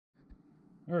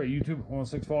All right, YouTube,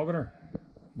 106 Falconer.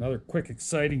 Another quick,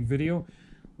 exciting video.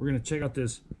 We're going to check out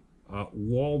this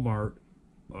Walmart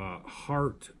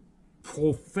Hart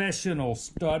professional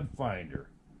stud finder.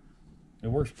 It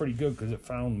works pretty good because it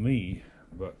found me.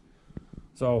 But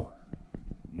so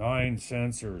 9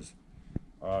 sensors,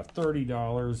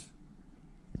 $30.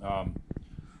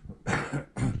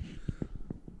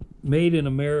 Made in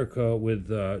America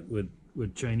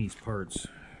with Chinese parts.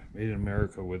 Made in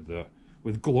America with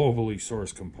globally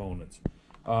sourced components.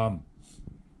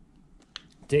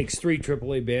 Takes 3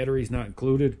 AAA batteries, not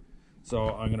included. So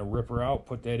I'm gonna rip her out,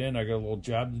 put that in. I got a little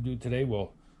job to do today.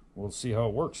 We'll see how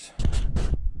it works.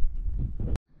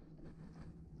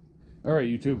 All right,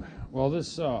 YouTube. Well,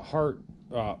 this Hart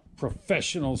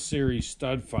professional series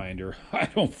stud finder, I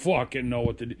don't fucking know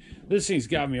what to do. This thing's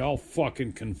got me all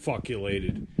fucking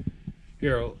confuculated.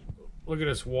 Here, look at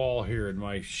this wall here in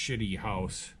my shitty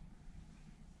house.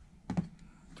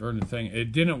 Turn the thing.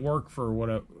 It didn't work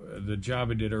for the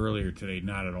job I did earlier today.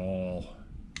 Not at all.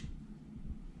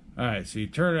 All right, so you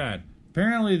turn it on.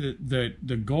 Apparently,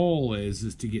 the goal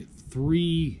is to get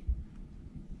 3.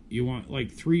 You want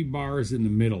like 3 bars in the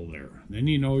middle there. Then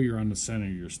you know you're on the center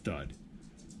of your stud.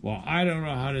 Well, I don't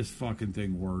know how this fucking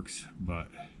thing works, but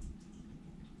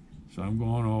so I'm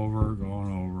going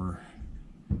over.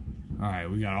 All right,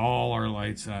 we got all our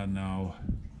lights on now.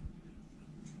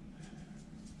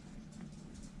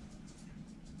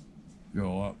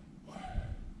 Go up.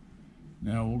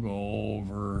 Now we'll go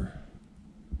over.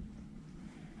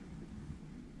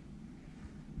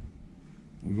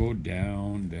 We'll go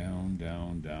down, down,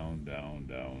 down, down, down,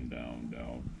 down, down,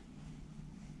 down.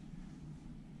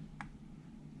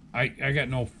 I got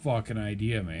no fucking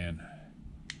idea, man.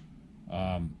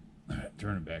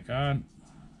 Turn it back on.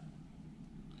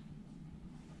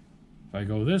 If I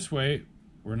go this way,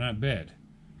 we're not bad.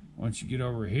 Once you get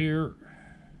over here.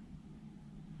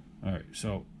 All right,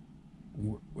 so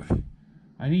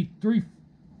I need 3.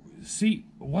 See,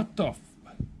 what the?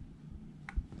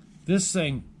 This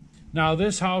thing. Now,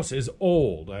 this house is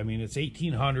old. I mean, it's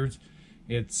 1800s.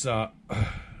 It's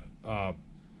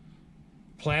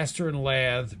plaster and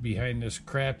lath behind this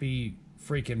crappy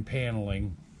freaking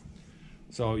paneling.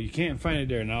 So you can't find it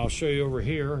there. Now, I'll show you over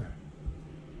here.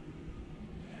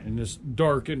 In this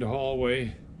darkened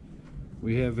hallway,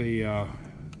 we have a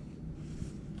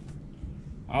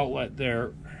outlet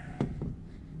there.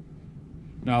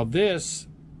 Now, this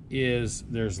is,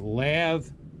 there's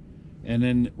lath and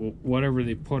then whatever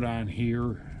they put on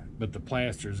here, but the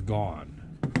plaster's gone.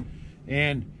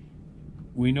 And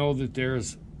we know that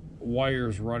there's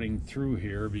wires running through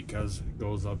here because it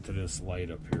goes up to this light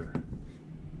up here.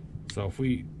 So if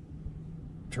we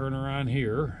turn her on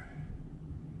here,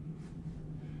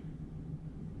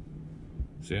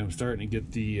 see, I'm starting to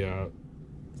get the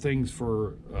things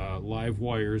for live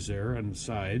wires there on the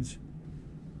sides.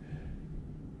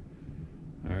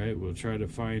 All right, we'll try to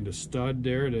find a stud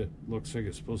there that looks like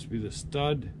it's supposed to be the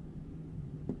stud.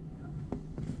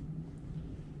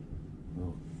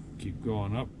 We'll keep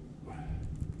going up.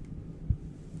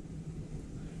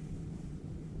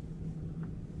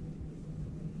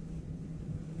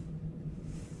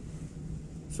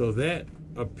 So that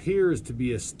appears to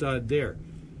be a stud there,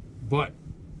 but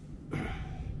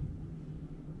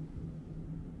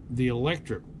the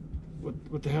electric,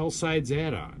 what the hell side's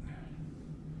that on?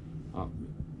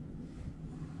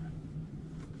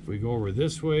 If we go over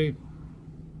this way,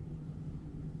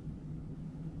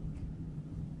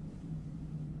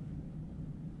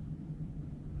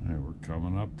 all right, we're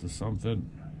coming up to something.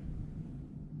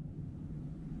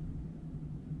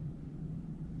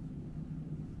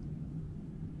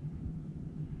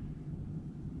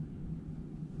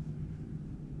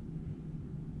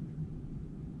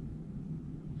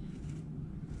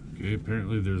 Okay,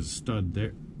 apparently there's a stud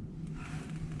there.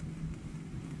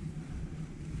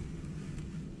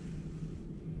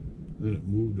 Then it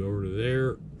moved over to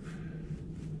there.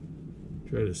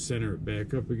 Try to center it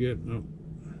back up again. No.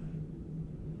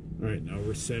 All right, now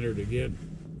we're centered again.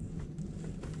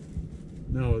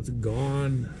 No, it's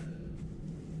gone.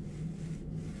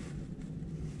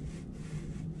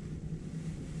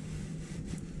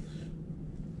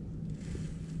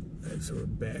 All right, so we're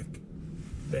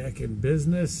back in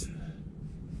business.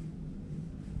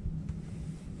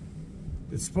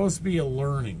 It's supposed to be a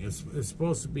learning. It's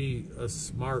supposed to be a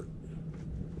smart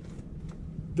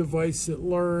device that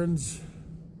learns.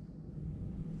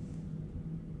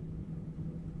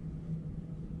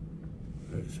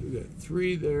 All right, so we got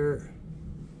 3 there.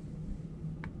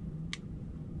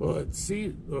 Well, it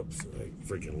seems, oops, I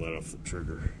freaking let off the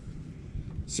trigger.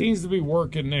 Seems to be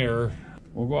working there.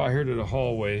 We'll go out here to the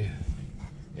hallway.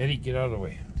 Eddie, get out of the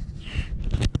way.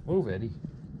 Move, Eddie.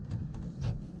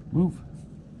 Move.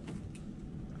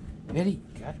 Eddie,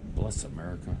 God bless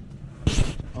America.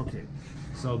 Okay,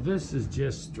 so this is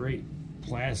just straight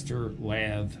plaster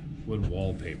lath with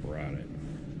wallpaper on it.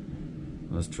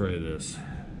 Let's try this.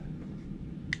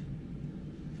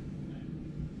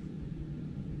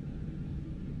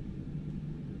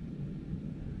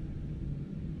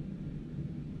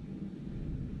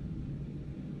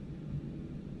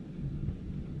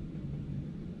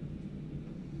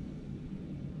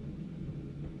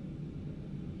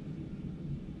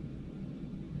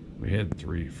 We had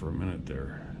 3 for a minute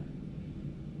there.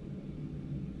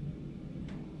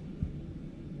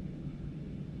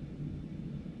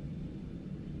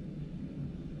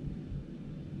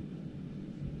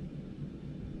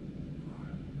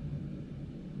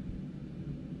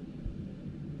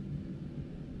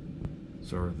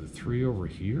 So are the 3 over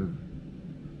here?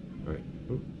 All right.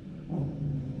 Oh.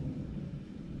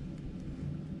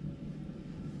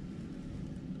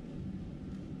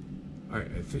 All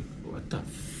right, I think, what the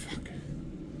fuck?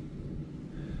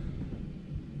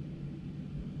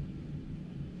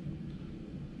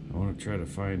 I want to try to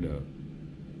find a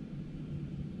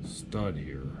stud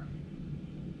here.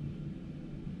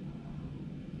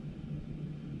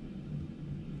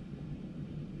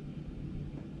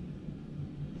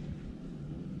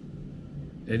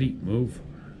 Eddie, move.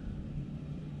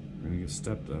 We're gonna get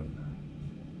stepped on.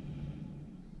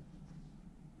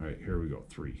 All right, here we go,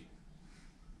 3.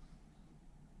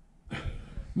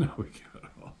 Now we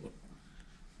got all of them.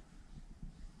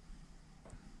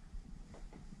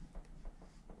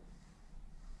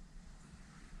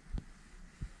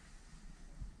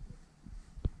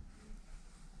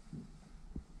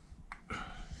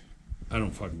 I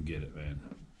don't fucking get it, man.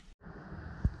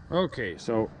 Okay,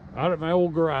 so out at my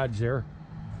old garage there,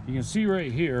 you can see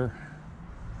right here,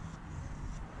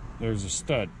 there's a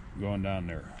stud going down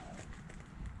there.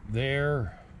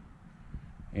 There,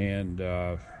 and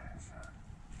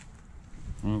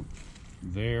well,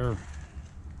 there,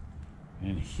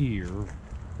 and here.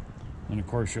 And of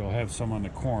course you'll have some on the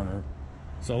corner.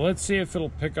 So let's see if it'll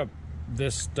pick up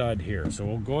this stud here. So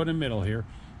we'll go in the middle here.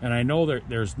 And I know that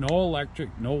there's no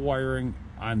electric, no wiring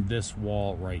on this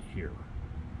wall right here.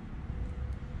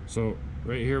 So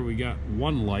right here we got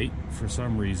 1 light for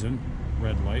some reason,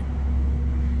 red light.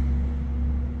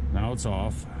 Now it's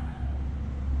off.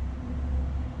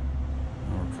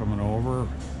 Now we're coming over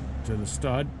to the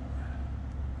stud.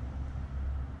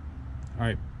 All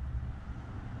right.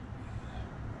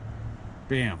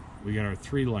 Bam, we got our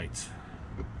 3 lights.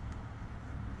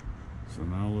 So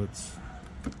now let's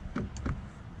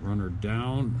run her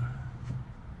down.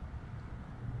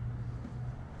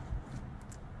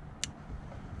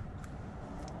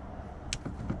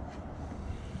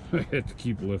 I had to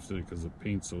keep lifting it because the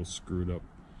paint's so screwed up.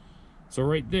 So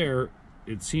right there,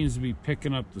 it seems to be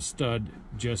picking up the stud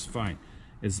just fine.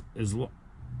 Now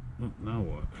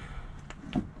what?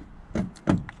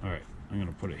 All right, I'm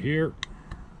gonna put it here.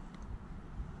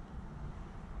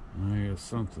 I got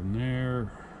something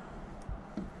there.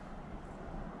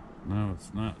 No,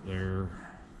 it's not there.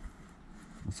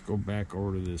 Let's go back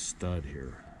over to this stud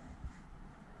here.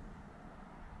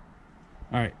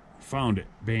 All right, found it.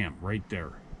 Bam, right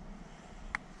there.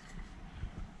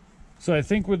 So I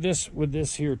think with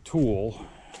this here tool,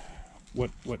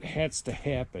 what has to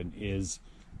happen is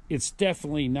it's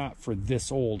definitely not for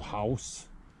this old house.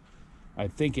 I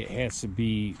think it has to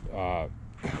be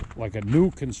like a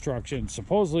new construction.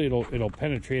 Supposedly it'll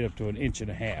penetrate up to 1.5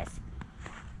 inches,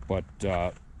 but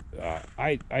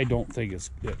I don't think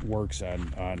it works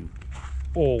on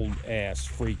old ass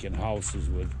freaking houses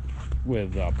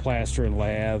with plaster and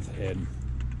lath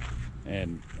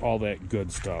and all that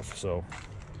good stuff. So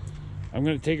I'm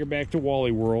gonna take her back to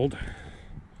Wally World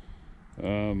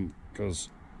because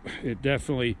it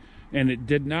definitely, and it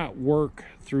did not work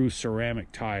through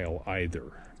ceramic tile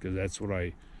either, because that's what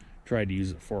I tried to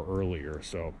use it for earlier.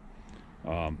 So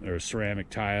there's ceramic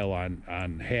tile on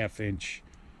 1/2 inch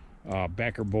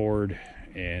backer board,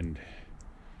 and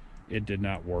it did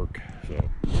not work. So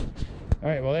all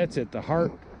right, well that's it, the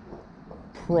Hart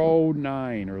Pro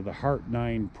 9 or the Hart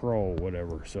 9 Pro,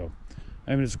 whatever. So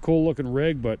I mean, it's a cool looking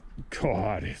rig, but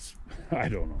God, I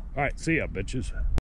don't know. All right, see ya, bitches.